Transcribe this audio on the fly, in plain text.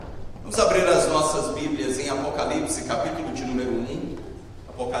Vamos abrir as nossas Bíblias em Apocalipse, capítulo de número 1.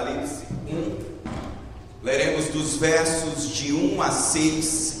 Apocalipse 1. Leremos dos versos de 1 a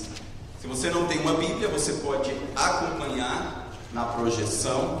 6. Se você não tem uma Bíblia, você pode acompanhar na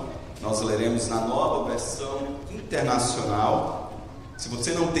projeção. Nós leremos na nova versão internacional. Se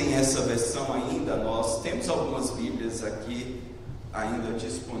você não tem essa versão ainda, nós temos algumas Bíblias aqui ainda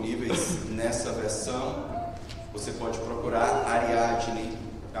disponíveis nessa versão. Você pode procurar Ariadne,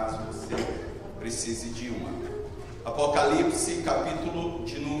 caso você precise de uma. Apocalipse, capítulo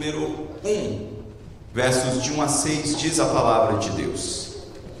de número 1, versos de 1 a 6, diz a palavra de Deus.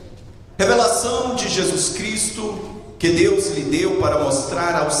 Revelação de Jesus Cristo, que Deus lhe deu para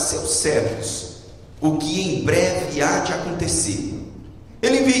mostrar aos seus servos o que em breve há de acontecer.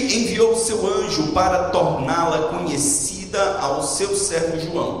 Ele enviou o seu anjo para torná-la conhecida ao seu servo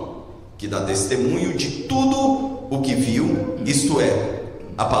João, que dá testemunho de tudo o que viu, isto é,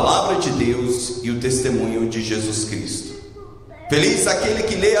 a palavra de Deus e o testemunho de Jesus Cristo. Feliz aquele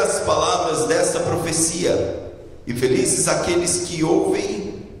que lê as palavras desta profecia, e felizes aqueles que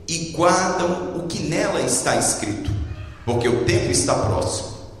ouvem e guardam o que nela está escrito, porque o tempo está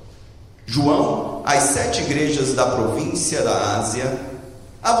próximo. João, às 7 igrejas da província da Ásia,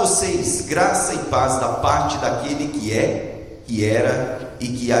 a vocês graça e paz da parte daquele que é, que era e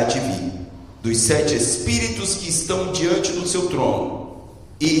que há de vir, dos 7 Espíritos que estão diante do seu trono,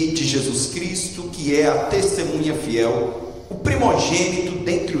 e de Jesus Cristo, que é a testemunha fiel, o primogênito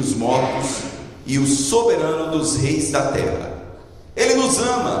dentre os mortos e o soberano dos reis da terra. Ele nos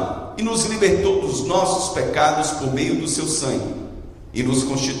ama e nos libertou dos nossos pecados por meio do seu sangue, e nos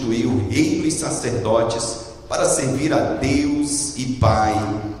constituiu reino e sacerdotes para servir a Deus e Pai.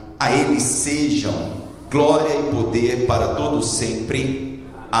 A Ele sejam glória e poder para todos sempre.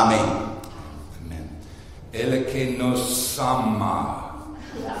 Amém. Amen. Ele que nos ama.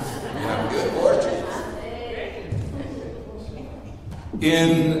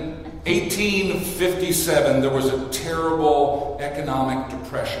 In 1857, there was a terrible economic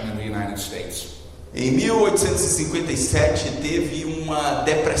depression in the United States. Em 1857 teve uma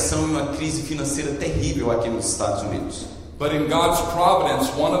depressão e uma crise financeira terrível aqui nos Estados Unidos. But in God's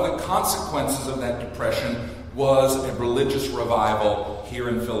providence, one of the consequences of that depression was a religious revival here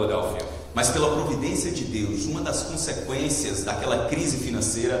in Philadelphia. Mas pela providência de Deus, uma das consequências daquela crise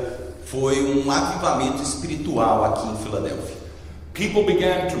financeira foi um avivamento espiritual aqui em Filadélfia. People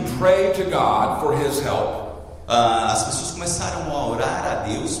began to pray to God for His help. As pessoas começaram a orar a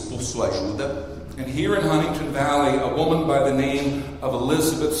Deus por sua ajuda. And here in Huntington Valley, a woman by the name of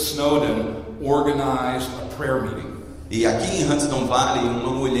Elizabeth Snowden organized a prayer meeting. E aqui em Huntington Valley,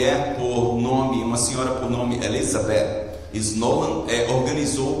 uma senhora por nome Elizabeth Snowden,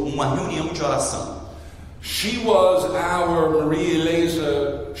 organizou uma reunião de oração. She was our Maria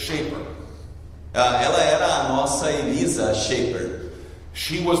Elisa Shaper. Ela era a nossa Elisa Shaper.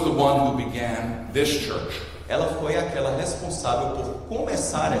 She was the one who began this church. Ela foi aquela responsável por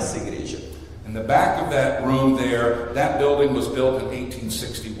começar essa igreja. In the back of that room there, that building was built in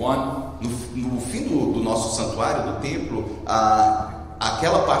 1861. No fim do nosso santuário, do templo,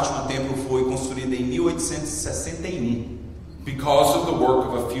 aquela parte do templo foi construída em 1861. Because of the work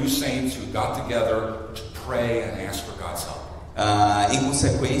of a few saints who got together to pray and ask for God's help. Em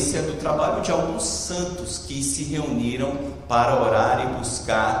consequência do trabalho de alguns santos que se reuniram para orar e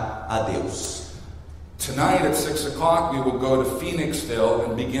buscar a Deus. Tonight at 6 o'clock we will go to Phoenixville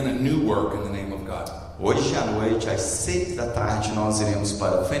and begin a new work in the name of God. Hoje à noite, às 6 da tarde, nós iremos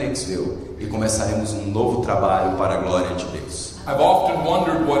para Phoenixville e começaremos um novo trabalho para a glória de Deus. I've often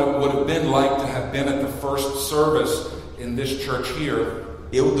wondered what it would have been like to have been at the first service in this church here.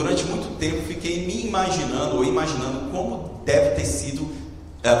 Eu durante muito tempo fiquei me imaginando como deve ter sido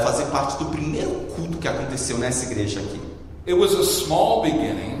fazer parte do primeiro culto que aconteceu nessa igreja aqui. It was a small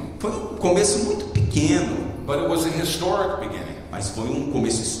beginning. Foi um começo muito pequeno, But it was a historic beginning. mas foi um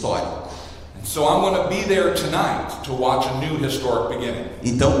começo histórico. And so I'm going to be there tonight to watch a new historic beginning.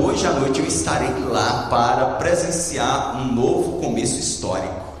 Então hoje à noite eu estarei lá para presenciar um novo começo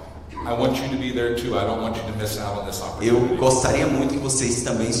histórico. I want you to be there too. I don't want you to miss out on this Eu opportunity. gostaria muito que vocês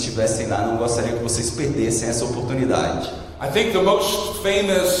também estivessem lá, não gostaria que vocês perdessem essa oportunidade. I think the most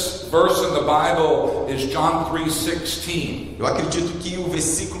famous verse in the Bible is John 3:16. Eu acredito que o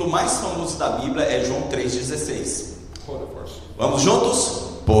versículo mais famoso da Bíblia é João 3,16. Quote it first. Vamos juntos?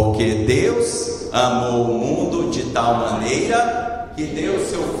 Porque Deus amou o mundo de tal maneira que deu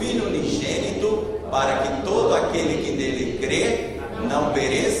seu Filho unigênito para que todo aquele que nele crê não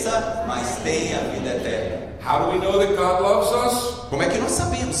pereça, mas tenha vida eterna. How do we know that God loves us? Como é que nós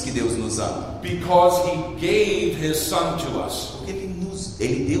sabemos que Deus nos ama? Because He gave His Son to us. Porque Ele nos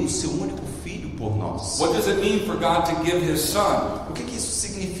Ele deu o seu único filho por nós. What does it mean for God to give His Son? O que isso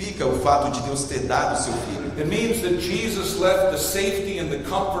significa, o fato de Deus ter dado o seu filho? It means that Jesus left the safety and the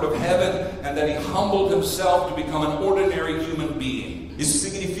comfort of heaven and that He humbled Himself to become an ordinary human being. Isso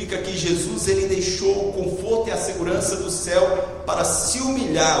significa que Jesus ele deixou o conforto e a segurança do céu para se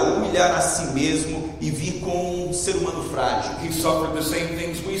humilhar a si mesmo e vir como um ser humano frágil. He suffered the same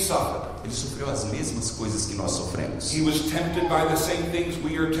things we suffered. Ele sofreu as mesmas coisas que nós sofremos. He was tempted by the same things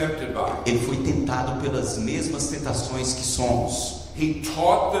we are tempted by. Ele foi tentado pelas mesmas tentações que somos. He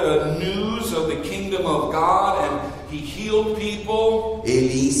taught the news of the kingdom of God and He healed people.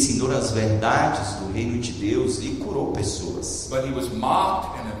 Ele ensinou as verdades do reino de Deus e curou pessoas. But He was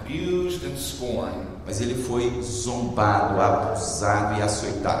mocked and abused and scorned. Mas ele foi zombado, abusado e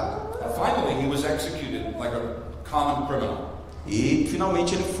açoitado. And finally, He was executed like a common criminal. E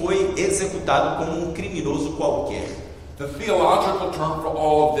finalmente ele foi executado como um criminoso qualquer. The theological term for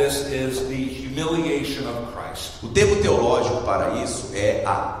all of this is the humiliation of Christ. O termo teológico para isso é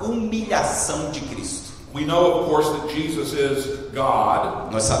a humilhação de Cristo. We know, of course, that Jesus is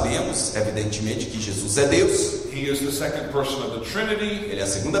God. Nós sabemos, evidentemente, que Jesus é Deus. He is the second person of the Trinity. Ele é a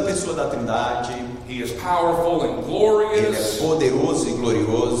segunda pessoa da Trindade. He is powerful and Ele é glorious. poderoso e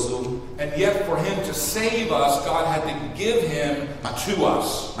glorioso. And yet, for Him to save us, God had to give Him to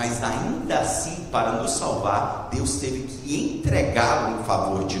us. Mas ainda assim, para nos salvar, Deus teve que entregá-lo em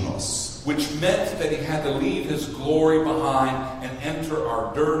favor de nós. Which meant that He had to leave His glory behind and enter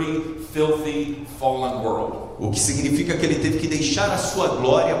our dirty, filthy, fallen world. O que significa que ele teve que deixar a sua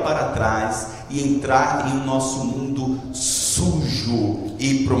glória para trás e entrar em um nosso mundo sujo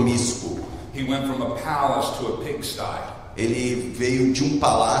e promíscuo. He went from a palace to a pigsty. Ele veio de um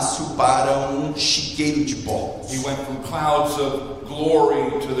palácio para um chiqueiro de porcos. He went from clouds of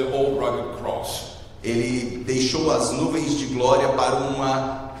glory to the old rugged cross. Ele deixou as nuvens de glória para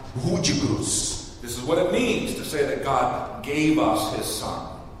uma rude cruz. This is what it means to say that God gave us His Son.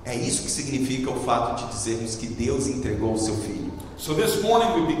 É isso que significa o fato de dizermos que Deus entregou o seu filho. So this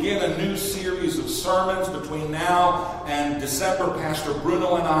morning we begin a new series of sermons. Between now and December, Pastor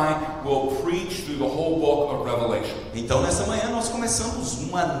Bruno and I will preach through the whole book of Revelation. Então nessa manhã nós começamos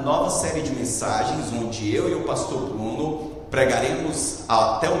uma nova série de mensagens onde eu e o pastor Bruno pregaremos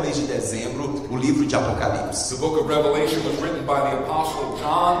até o mês de dezembro o livro de Apocalipse. The book of Revelation was written by the Apostle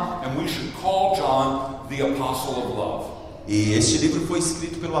John, and we should call John the Apostle of Love. E este livro foi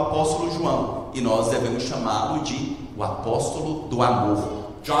escrito pelo apóstolo João, e nós devemos chamá-lo de o apóstolo do amor.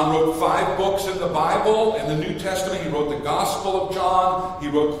 John wrote 5 books in the Bible. In the New Testament, he wrote the Gospel of John. He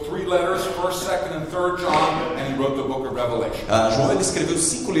wrote 3 letters, 1st, 2nd, and 3rd John, and he wrote the book of Revelation. João ele escreveu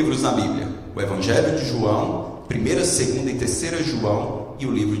 5 livros na Bíblia: o Evangelho de João, 1ª, 2ª e 3ª João e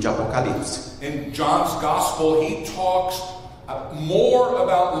o livro de Apocalipse. In John's Gospel, he talks more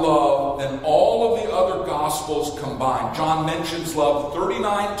about love than all of the other Gospels combined. John mentions love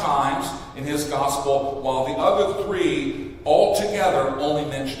 39 times in his Gospel, while the other 3 altogether only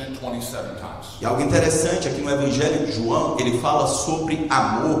mention it 27 times. E algo interessante aqui no Evangelho de João, ele fala sobre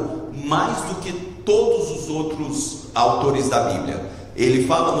amor mais do que todos os outros autores da Bíblia. Ele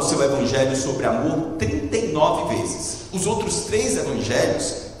fala no seu Evangelho sobre amor 39 vezes. Os outros 3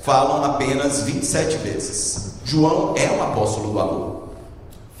 evangelhos falam apenas 27 vezes. João é um apóstolo do amor.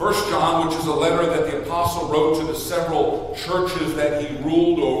 1 John, which is a letter that the apostle wrote to the several churches that he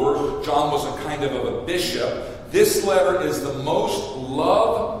ruled over. John was a kind of a bishop. This letter is the most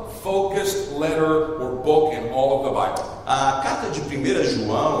love-focused letter or book in all of the Bible. A carta de 1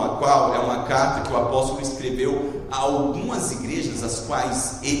 João, a qual é uma carta que o apóstolo escreveu a algumas igrejas das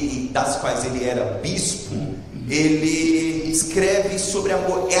quais ele era bispo, ele escreve sobre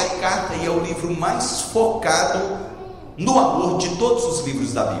amor. É a carta e é o livro mais focado no amor de todos os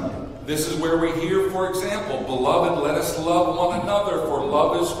livros da Bíblia. This is where we hear, for example, "Beloved, let us love one another, for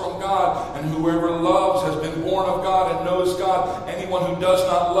love is from God, and whoever loves has been born of God and knows God. Anyone who does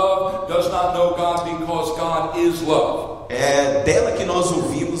not love does not know God, because God is love." É dela que nós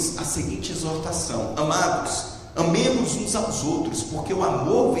ouvimos a seguinte exortação: amados, amemos uns aos outros, porque o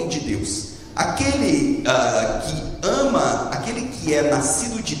amor vem de Deus. Aquele que ama, aquele que é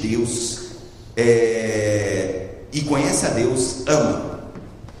nascido de Deus e conhece a Deus, ama.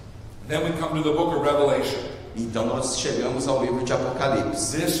 Then we come to the book of Revelation. Então nós chegamos ao livro de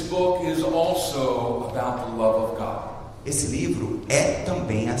Apocalipse. This book is also about the love of God. Esse livro é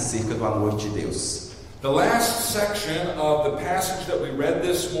também acerca do amor de Deus. The last section of the passage that we read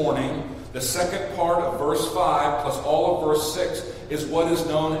this morning, the second part of verse 5 plus all of verse 6, is what is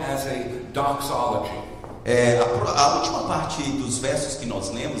known as a doxology. A última parte dos versos que nós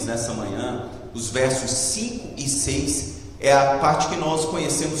lemos nessa manhã, os versos 5 e 6, é a parte que nós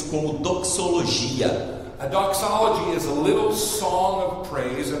conhecemos como doxologia. A doxology is a little song of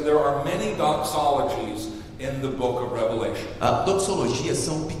praise, and there are many doxologies in the book of Revelation. A doxologia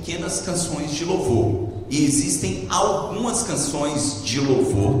são pequenas canções de louvor. E existem algumas canções de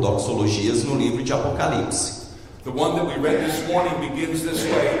louvor, doxologias, no livro de Apocalipse. The one that we read this morning begins this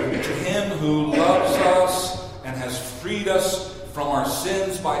way: To him who loves us and has freed us from our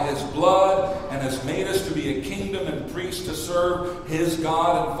sins by his blood and has made us to be a kingdom and priests to serve his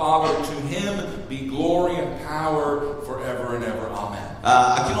God and Father, to him be glory and power forever and ever. Amen.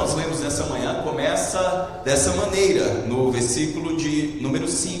 Aqui nós lemos nessa manhã, começa dessa maneira, no versículo de número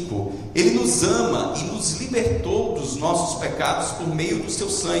 5. Ele nos ama e nos libertou dos nossos pecados por meio do seu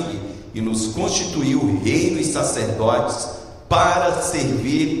sangue e nos constituiu reino e sacerdotes para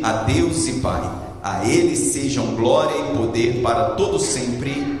servir a Deus e Pai. A Ele sejam glória e poder para todos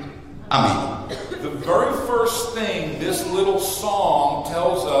sempre. Amém. The very first thing this little song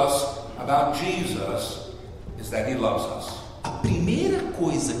tells us about Jesus is that he loves us. A primeira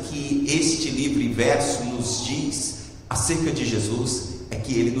coisa que este livro e verso nos diz acerca de Jesus é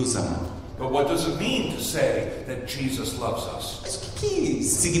que Ele nos ama. But what does it mean to say that Jesus loves us? Mas o que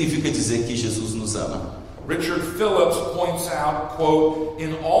significa dizer que Jesus nos ama? Richard Phillips points out, quote,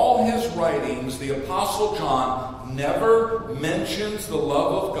 in all his writings, the Apostle John never mentions the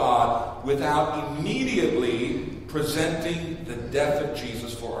love of God without immediately presenting the death of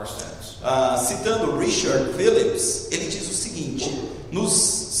Jesus for our sins. Citando Richard Phillips, ele diz o seguinte: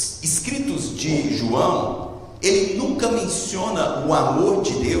 nos escritos de João, ele nunca menciona o amor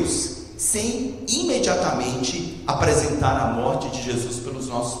de Deus sem imediatamente apresentar a morte de Jesus pelos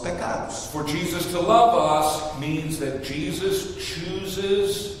nossos pecados. For Jesus to love us means that Jesus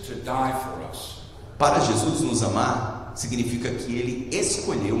chooses to die for us. Para Jesus nos amar, significa que Ele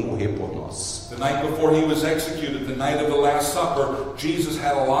escolheu morrer por nós. The night before he was executed, the night of the Last Supper, Jesus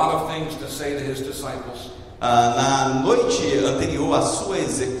had a lot of things to say to his disciples. Na noite anterior à sua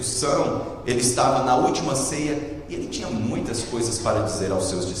execução, ele estava na última ceia e ele tinha muitas coisas para dizer aos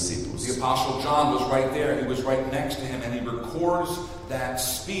seus discípulos. The Apostle John was right there. He was right next to him, and he records that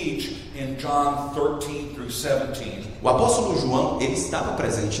speech in John 13 through 17. O apóstolo João, ele estava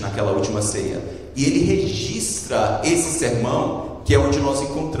presente naquela última ceia e ele registra esse sermão, que é onde nós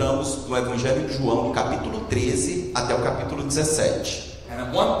encontramos no Evangelho de João, no capítulo 13 até o capítulo 17. And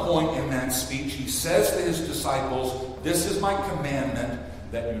at one point in that speech, he says to his disciples, "This is my commandment,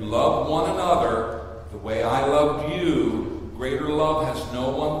 that you love one another the way I loved you. Greater love has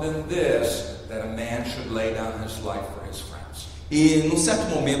no one than this, that a man should lay down his life for his friends." E num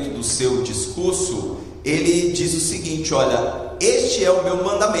certo momento do seu discurso, ele diz o seguinte: olha, este é o meu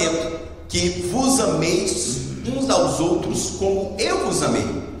mandamento, que vos ameis uns aos outros como eu vos amei.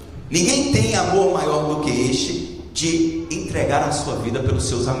 Ninguém tem amor maior do que este, de entregar a sua vida pelos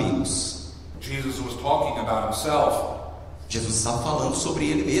seus amigos. Jesus was talking about himself. Jesus está falando sobre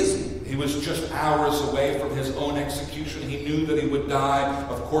ele mesmo. He was just hours away from his own execution. He knew that he would die.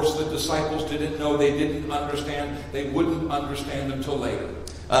 Of course, the disciples didn't know. They didn't understand. They wouldn't understand until later.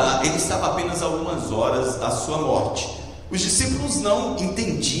 Ele estava apenas algumas horas da sua morte. Os discípulos não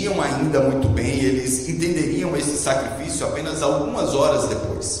entendiam ainda muito bem. Eles entenderiam esse sacrifício apenas algumas horas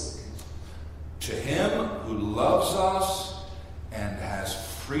depois. To him who loves us and has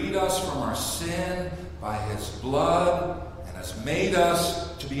freed us from our sin by his blood and has made us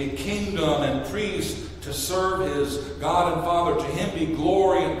to be a kingdom and priests to serve his God and Father, to him be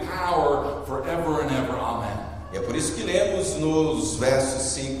glory and power forever and ever. Amen. É por isso que lemos nos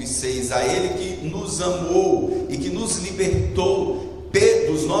versos 5 e 6, a Ele que nos amou e que nos libertou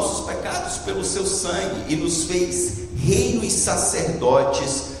dos nossos pecados pelo seu sangue e nos fez reino e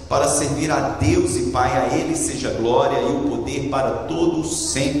sacerdotes para servir a Deus e Pai. A Ele seja glória e o poder para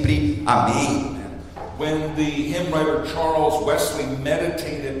todos sempre. Amém. When the hymn writer Charles Wesley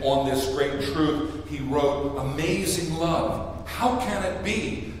meditated on this great truth, he wrote, "Amazing love, how can it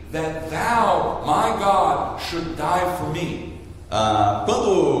be that thou, my God, should die for me?"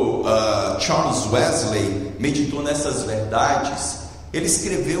 Quando Charles Wesley meditou nessas verdades, ele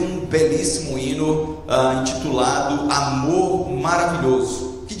escreveu um belíssimo hino intitulado Amor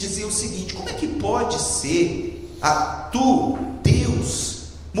Maravilhoso, que dizia o seguinte: como é que pode ser tu,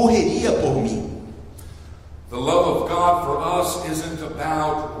 Deus, morreria por mim? The love of God for us isn't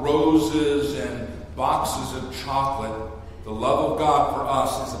about roses and boxes of chocolate. The love of God for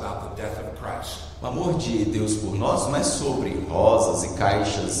us is about the death of Christ. O amor de Deus por nós não é sobre rosas e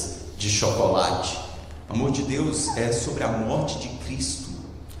caixas de chocolate. O amor de Deus é sobre a morte de Cristo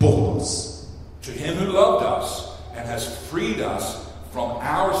por nós. To him who loved us and has freed us from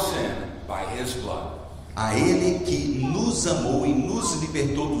our sin by his blood. A Ele que nos amou e nos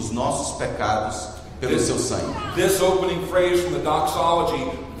libertou dos nossos pecados pelo seu sangue. This opening phrase from the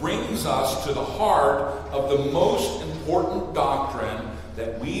doxology brings us to the heart of the most important doctrine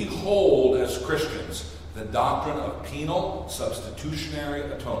that we hold as Christians, the doctrine of penal substitutionary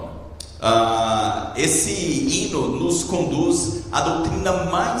atonement. Esse hino nos conduz à doutrina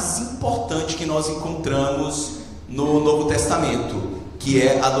mais importante que nós encontramos no Novo Testamento, que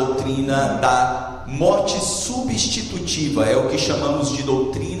é a doutrina da morte substitutiva, é o que chamamos de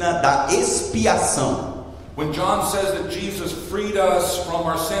doutrina da expiação. When John says that Jesus freed us from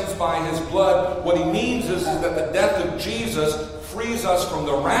our sins by his blood, what he means is that the death of Jesus frees us from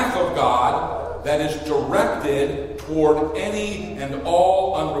the wrath of God that is directed toward any and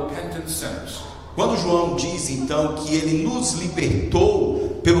all unrepentant sinners. Quando João diz então que ele nos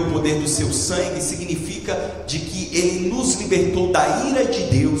libertou pelo poder do seu sangue, significa de que ele nos libertou da ira de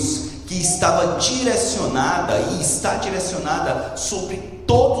Deus, que estava direcionada e está direcionada sobre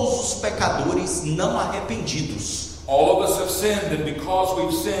todos os pecadores não arrependidos. All of us have sinned, and because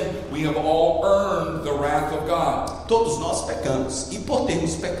we've sinned, we have all earned the wrath of God. Todos nós pecamos, e por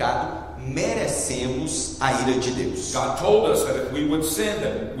termos pecado, merecemos a ira de Deus. God told us that if we would sin,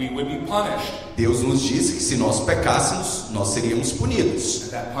 that we would be punished. Deus nos disse que se nós pecássemos, nós seríamos punidos.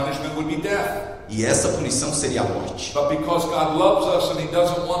 And that punishment would be death. E essa punição seria a morte. But because God loves us and He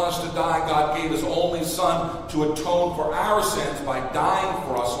doesn't want us to die, God gave His only Son to atone for our sins by dying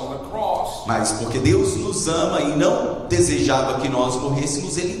for us on the cross. Mas porque Deus nos ama e não desejava que nós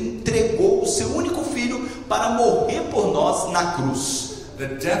morrêssemos, Ele entregou o seu único Filho para morrer por nós na cruz. The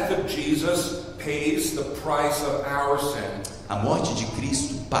death of Jesus pays the price of our sin. A morte de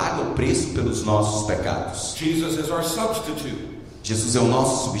Cristo paga o preço pelos nossos pecados. Jesus is our substitute. Jesus é o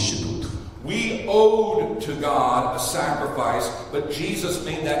nosso substituto. We owed to God a sacrifice, but Jesus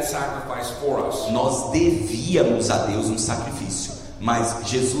made that sacrifice for us. Nós devíamos a Deus um sacrifício, mas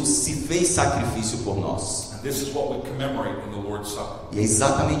Jesus se fez sacrifício por nós. And this is what we commemorate in the Lord's Supper. E é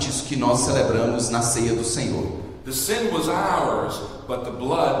exatamente isso que nós celebramos na ceia do Senhor. The sin was ours, but the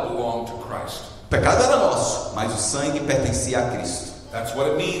blood belonged to Christ. O pecado era nosso, mas o sangue pertencia a Cristo. That's what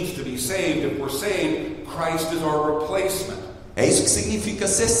it means to be saved. If we're saved, Christ is our replacement. É isso que significa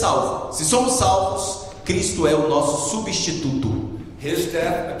ser salvo. Se somos salvos, Cristo é o nosso substituto. His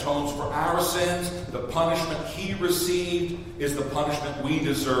death atones for our sins. The punishment He received is the punishment we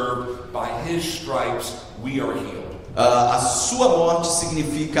deserve. By His stripes, we are healed. A sua morte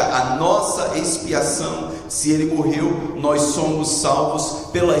significa a nossa expiação. Se Ele morreu, nós somos salvos.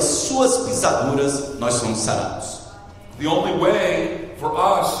 Pelas suas pisaduras, nós somos sarados. The only way for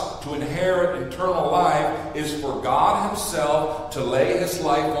us to inherit eternal life is for God Himself to lay His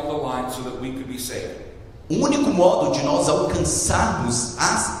life on the line so that we could be saved. O único modo de nós alcançarmos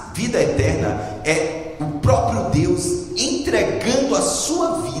a vida eterna é o próprio Deus entregando a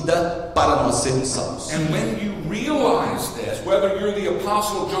sua vida para nós sermos salvos. And when you realize this, whether you're the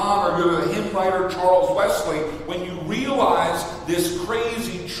Apostle John or you're the hymn writer Charles Wesley, when you realize this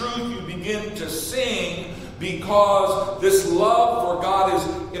crazy truth, you begin to sing, because this love for God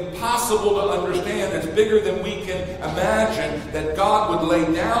is impossible to understand. It's bigger than we can imagine, that God would lay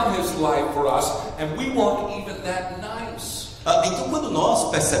down His life for us, and we weren't even that nice. Então, quando nós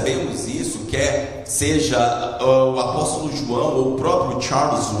percebemos isso, quer seja o apóstolo João ou o próprio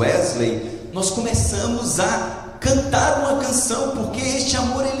Charles Wesley, nós começamos a cantar uma canção, porque este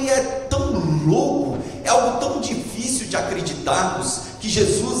amor ele é tão louco, é algo tão difícil de acreditarmos que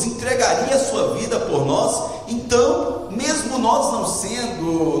Jesus entregaria a sua vida por nós. Então, mesmo nós não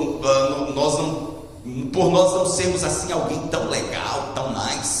sendo, por nós não sermos assim alguém tão legal, tão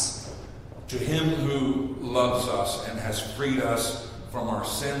nice. To Him who loves us and has freed us from our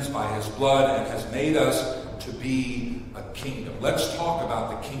sins by His blood and has made us to be a kingdom. Let's talk about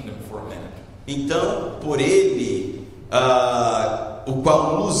the kingdom for a minute. Então, por Ele, o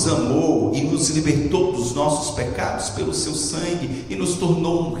qual nos amou e nos libertou dos nossos pecados pelo seu sangue e nos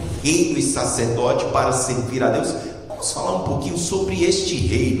tornou um reino e sacerdote para servir a Deus. Vamos falar um pouquinho sobre este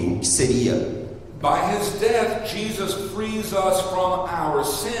reino, o que seria. By His death, Jesus frees us from our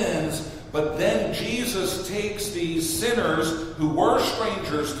sins, but then Jesus takes these sinners who were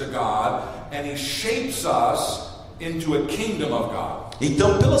strangers to God and He shapes us into a kingdom of God.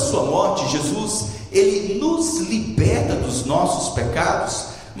 Então, pela sua morte, Jesus, Ele nos liberta dos nossos pecados,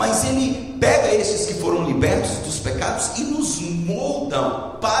 mas Ele pega esses que foram libertos dos pecados e nos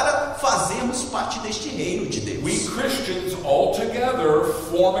moldam para fazermos parte deste reino de Deus. We Christians all together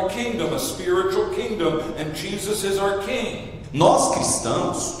form a kingdom, a spiritual kingdom, and Jesus is our king. Nós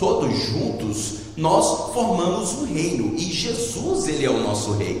cristãos, todos juntos, nós formamos um reino e Jesus, Ele é o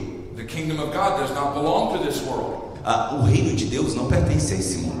nosso rei. The kingdom of God does not belong to this world. O reino de Deus não pertence a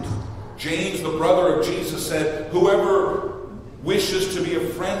esse mundo. James, the brother of Jesus, said, whoever wishes to be a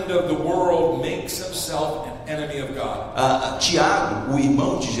friend of the world makes himself an enemy of God. Tiago, o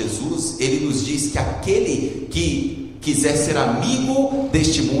irmão de Jesus, ele nos diz que aquele que quiser ser amigo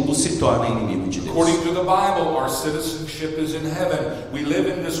deste mundo se torna inimigo de Deus. According to the Bible, our citizenship is in heaven. We live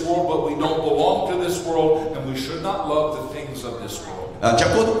in this world, but we don't belong to this world, and we should not love the things of this world. De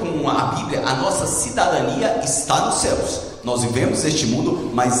acordo com a Bíblia, a nossa cidadania está nos céus. Nós vivemos neste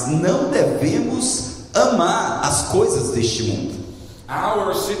mundo, mas não devemos amar as coisas deste mundo.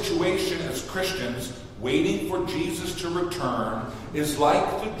 Our situation as Christians, waiting for Jesus to return, is like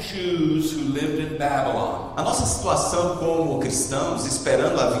the Jews who lived in Babylon. A nossa situação como cristãos,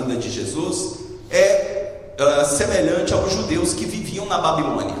 esperando a vinda de Jesus, é semelhante aos judeus que viviam na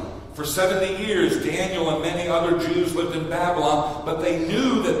Babilônia. For 70 years, Daniel and many other Jews lived in Babylon, but they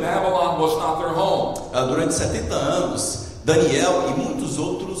knew that Babylon was not their home. Durante 70 anos, Daniel e muitos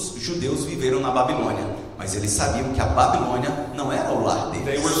outros judeus viveram na Babilônia, mas eles sabiam que a Babilônia não era o lar deles.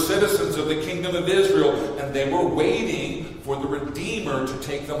 They were citizens of the kingdom of Israel, and they were waiting for the Redeemer to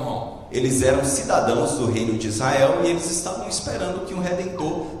take them home. Eles eram cidadãos do reino de Israel e eles estavam esperando que um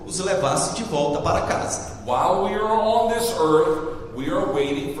Redentor os levasse de volta para casa. While we are on this earth, we are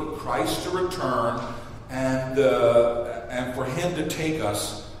waiting for Christ to return and for Him to take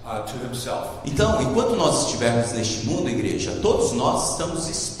us to Himself. Então, enquanto nós estivermos neste mundo, igreja, todos nós estamos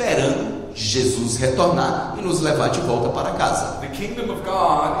esperando Jesus retornar e nos levar de volta para casa. The kingdom of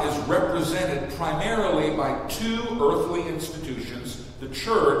God is represented primarily by two earthly institutions, the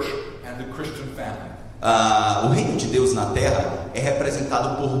church and the Christian family. O reino de Deus na terra é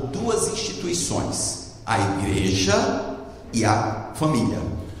representado por duas instituições: a igreja e a família.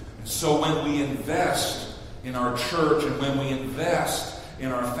 So when we invest in our church and when we invest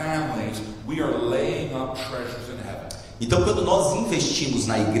in our families, we are laying up treasures in heaven. Então, quando nós investimos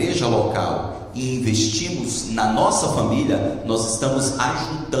na igreja local e investimos na nossa família, nós estamos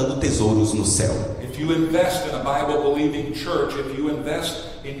ajuntando tesouros no céu. If you invest in a Bible-believing church, if you invest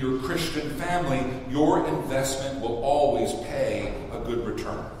in your Christian family, your investment will always pay a good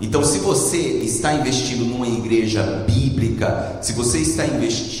return. Então, se você está investindo numa igreja bíblica, se você está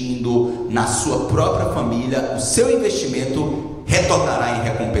investindo na sua própria família, o seu investimento retornará em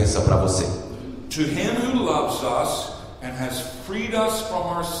recompensa para você. To him who loves us and has freed us from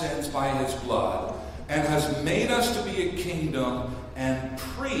our sins by his blood and has made us to be a kingdom and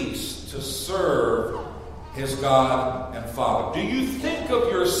priests to serve his God and Father. Do you think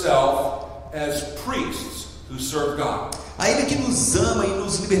of yourself as priests who serve God? A Ele que nos ama e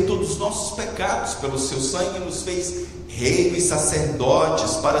nos libertou dos nossos pecados pelo seu sangue, nos fez reino e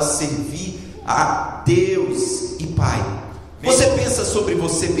sacerdotes para servir a Deus e Pai. Você pensa sobre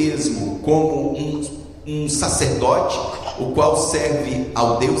você mesmo como um sacerdote, o qual serve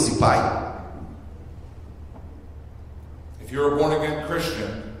ao Deus e Pai? If you're a born-again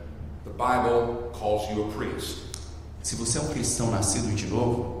Christian, the Bible calls you a priest. Se você é um cristão nascido de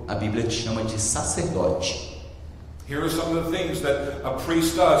novo, a Bíblia te chama de sacerdote. Here are some of the things that a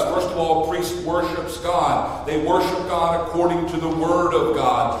priest does. First of all, a priest worships God. They worship God according to the Word of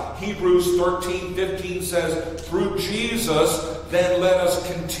God. Hebrews 13:15 says, through Jesus, then let us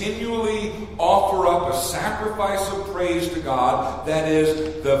continually offer up a sacrifice of praise to God, that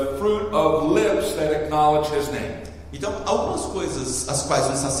is, the fruit of lips that acknowledge His name. Então, algumas coisas as quais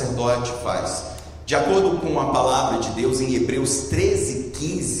um sacerdote faz. De acordo com a palavra de Deus, em Hebreus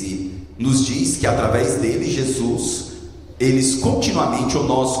 13:15, nos diz que através dele, Jesus,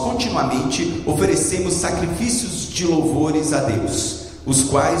 nós continuamente oferecemos sacrifícios de louvores a Deus, os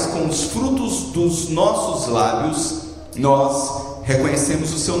quais com os frutos dos nossos lábios nós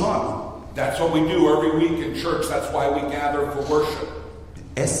reconhecemos o seu nome. That's what we do every week in church. That's why we gather for worship.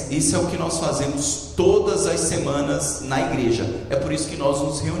 Isso é o que nós fazemos todas as semanas na igreja. É por isso que nós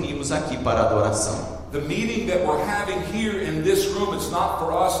nos reunimos aqui para adoração. The meeting that we're having here in this room, it's not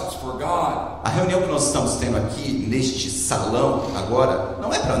for us, it's for God. A reunião que nós estamos tendo aqui neste salão agora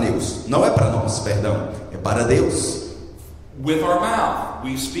não é para nós, perdão, é para Deus. With our mouth,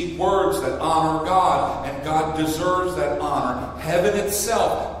 we speak words that honor God, and God deserves that honor. Heaven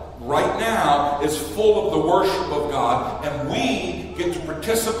itself, right now, is full of the worship of God, and we get to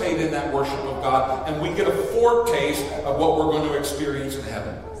participate in that worship of God, and we get a foretaste of what we're going to experience in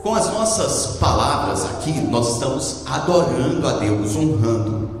heaven. Com as nossas palavras aqui, nós estamos adorando a Deus,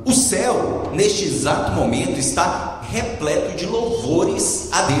 honrando. O céu, neste exato momento, está repleto de louvores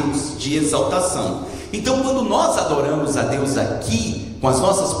a Deus, de exaltação. Então, quando nós adoramos a Deus aqui, com as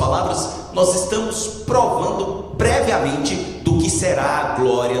nossas palavras, nós estamos provando previamente do que será a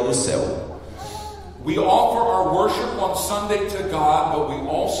glória do céu. We offer our worship on Sunday to God, but we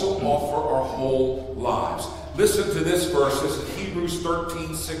also offer our whole lives. Listen to this verse, this is Hebrews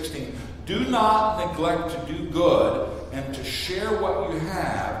 13:16. Do not neglect to do good and to share what you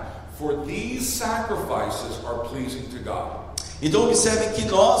have, for these sacrifices are pleasing to God. Então observem que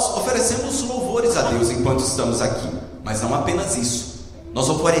nós oferecemos louvores a Deus enquanto estamos aqui, mas não apenas isso. Nós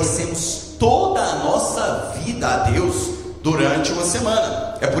oferecemos toda a nossa vida a Deus durante uma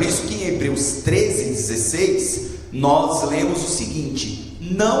semana. É por isso que em Hebreus 13:16 nós lemos o seguinte: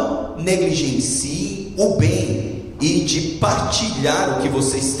 não negligenciem o bem e de partilhar o que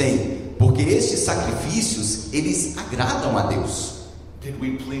vocês têm, porque estes sacrifícios, eles agradam a Deus. Did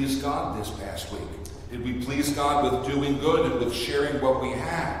we please God this past week? Did we please God with doing good and with sharing what we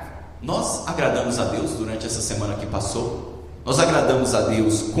have? Nós agradamos a Deus durante essa semana que passou? Nós agradamos a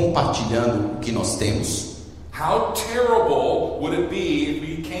Deus compartilhando o que nós temos? How terrible would it be if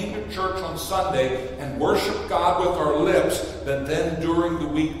we came to church on Sunday and worshiped God with our lips, but then during the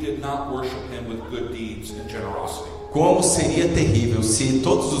week did not worship Him with good deeds and generosity? Como seria terrível se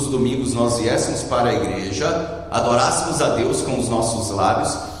todos os domingos nós viéssemos para a igreja, adorássemos a Deus com os nossos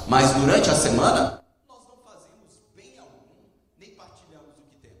lábios, mas durante a semana nós não fazemos bem algum, nem partilhamos o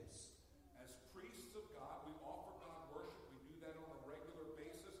que temos. As priests of God, we offer God worship. We do that on a regular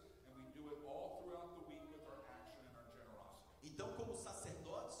basis, and we do it all throughout the week with our action and our generosity. Então, como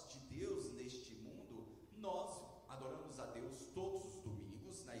sacerdotes de Deus neste mundo, nós adoramos a Deus todos os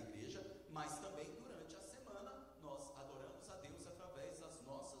domingos na igreja, mas também durante a semana nós adoramos a Deus através das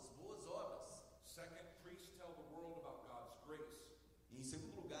nossas boas obras. Second, priests tell the world about God's grace. E em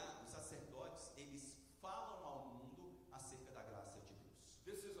segundo lugar, os sacerdotes, eles falam ao mundo acerca da graça de Deus.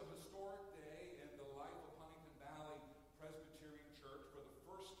 This is a historic day in the life of Huntington Valley Presbyterian Church. For the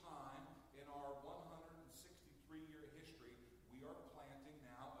first time in our 163-year history, we are planting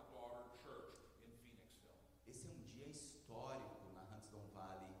now a daughter church in Phoenixville. Esse é um dia histórico na Huntington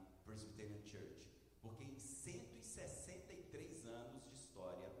Valley Presbyterian Church, porque em 163 anos de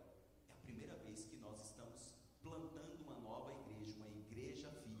história, é a primeira vez que nós estamos plantando uma nova igreja, uma igreja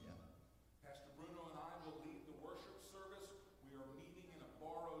filha. Pastor Bruno and I will lead the worship service. We are meeting in a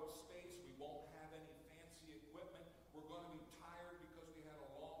borrowed space. We won't have any fancy equipment. We're going to be tired because we had a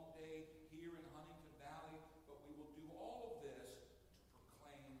long day here in Huntington Valley, but we will do all of this to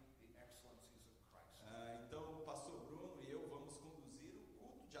proclaim the excellencies of Christ. Então o pastor Bruno e eu vamos conduzir o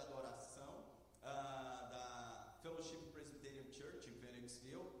culto de adoração da Fellowship Presbyterian Church em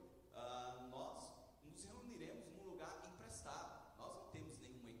Phoenixville. Nós nos reuniremos num lugar emprestado. Nós não temos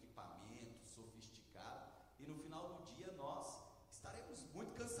nenhum equipamento sofisticado e no final do dia nós estaremos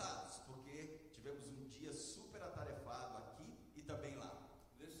muito cansados, porque tivemos um dia super atarefado aqui e também lá.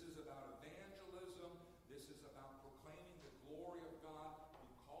 This is about evangelism. This is about proclaiming the glory of God who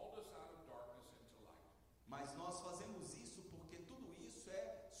called us out of darkness into light. Mas nós fazemos isso porque tudo isso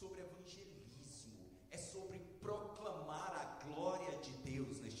é sobre evangelismo, é sobre proclamar a glória de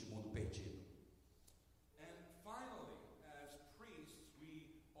Deus neste mundo perdido. And finally, as priests,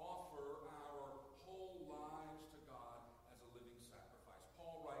 we offer our whole lives to God as a living sacrifice.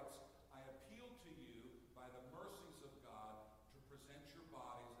 Paul writes, I appeal to you by the mercies of God to present your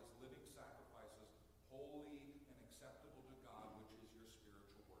bodies as living sacrifices, holy and acceptable to God, which is your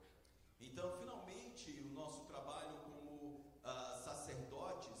spiritual worship. Então, finalmente, o nosso trabalho como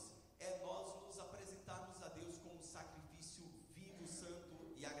sacerdotes é nós nos apresentarmos a Deus como um sacrifício vivo,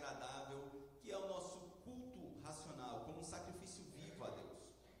 santo e agradável, que é o nosso culto racional, como um sacrifício vivo a Deus.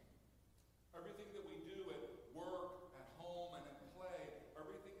 Everything that we do at work, at home, and at play,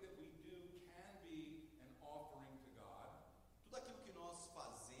 everything that we do can be an offering to God. Tudo aquilo que nós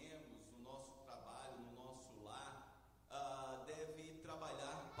fazemos no nosso trabalho, no nosso lar, deve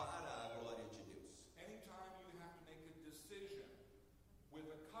trabalhar para a glória de Deus. Anytime you have to make a decision with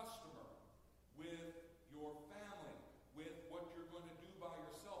a customer, with your family, with what you're going to do by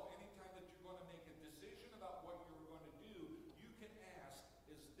yourself, anytime that you're going to make a decision about what you're going to do, you can ask,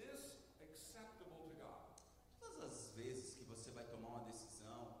 is this acceptable to God? Todas as vezes que você vai tomar uma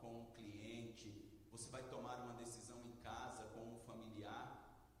decisão com um cliente, você vai tomar uma decisão em casa com um familiar,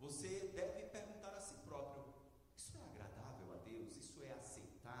 você deve perguntar a si próprio: isso é agradável a Deus? Isso é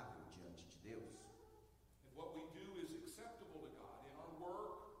aceitável diante de Deus? If what we do is acceptable to God in our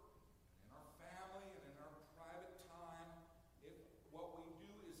work, in our family, and in our private time, if what we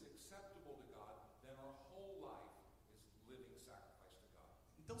do is acceptable to God, then our whole life is living sacrifice to God.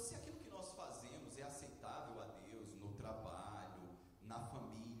 Então, se aquilo que nós fazemos é aceitável a Deus no trabalho, na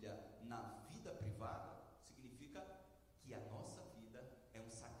família, na vida privada, significa que a nossa vida é um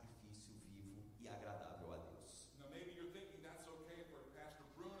sacrifício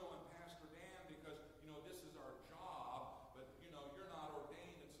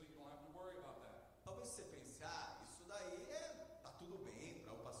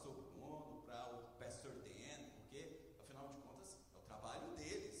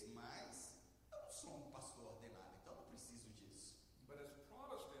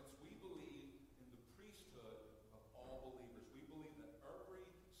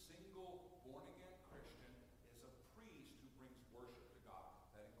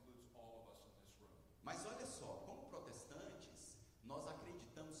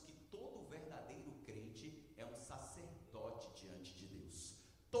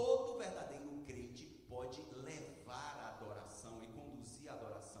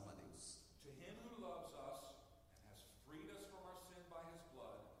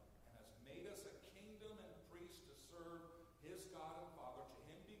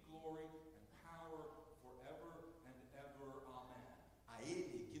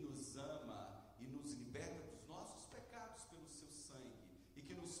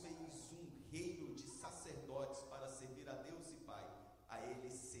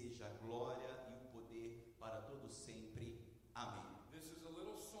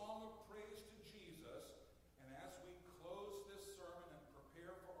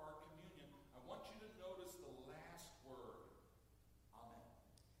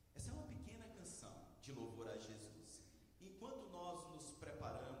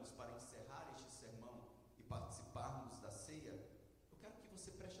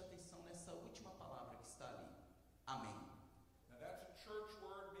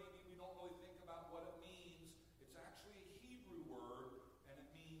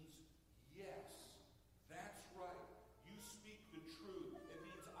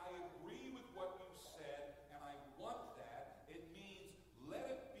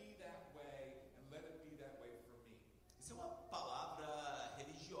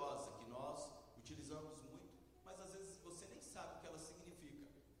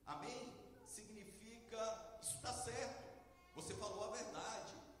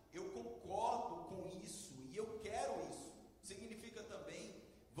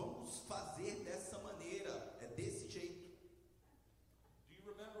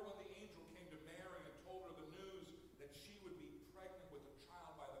remember when the angel came to Mary and told her the news that she would be pregnant with a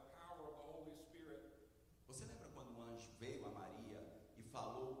child by the power of the Holy Spirit? Você lembra quando um anjo veio a Maria e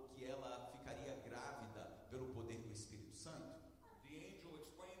falou que ela ficaria grávida pelo poder do Espírito Santo? The angel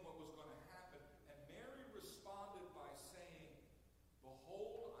explained what was going to happen, and Mary responded by saying,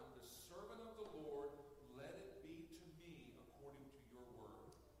 "Behold, I'm the servant of the Lord, let it be to me according to your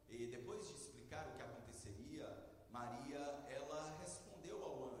word." E depois de explicar o que aconteceria, Maria, ela respondeu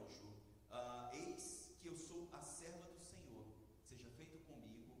ao anjo, eis que eu sou a serva do Senhor, seja feito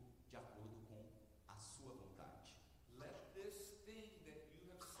comigo de acordo com a sua vontade. Let this thing that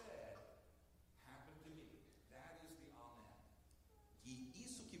you have said happen to me. That is the Amen. Que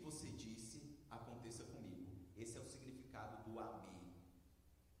isso que você disse aconteça comigo. Esse é o significado do amém.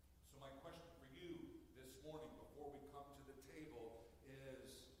 So my question for you this morning before we come to the table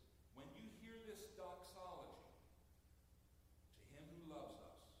is, when you hear this doxology, to him who loves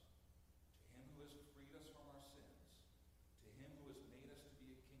us, to him who has freed us from our sins, to him who has made us to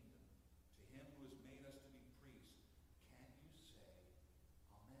be a kingdom, to him who has made us to be priests, can you say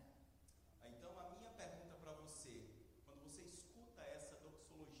Amen? Então a minha pergunta para você, quando você escuta essa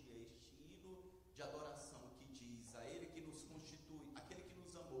doxologia, este hino de adoração que diz a Ele que nos constitui, aquele que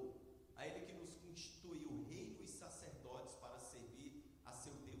nos amou, a Ele que nos constituiu reino e sacerdotes para servir a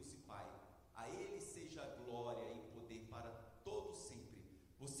seu Deus e Pai, a Ele seja glória e poder para todos sempre.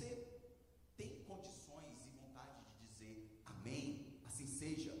 Você tem condições e vontade de dizer amém? Assim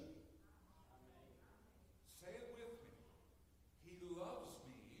seja. Say it with me. He loves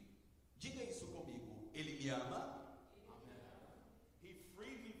me. Diga isso comigo. Ele me ama. He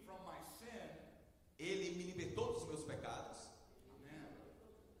freed me from my sin. Ele me libertou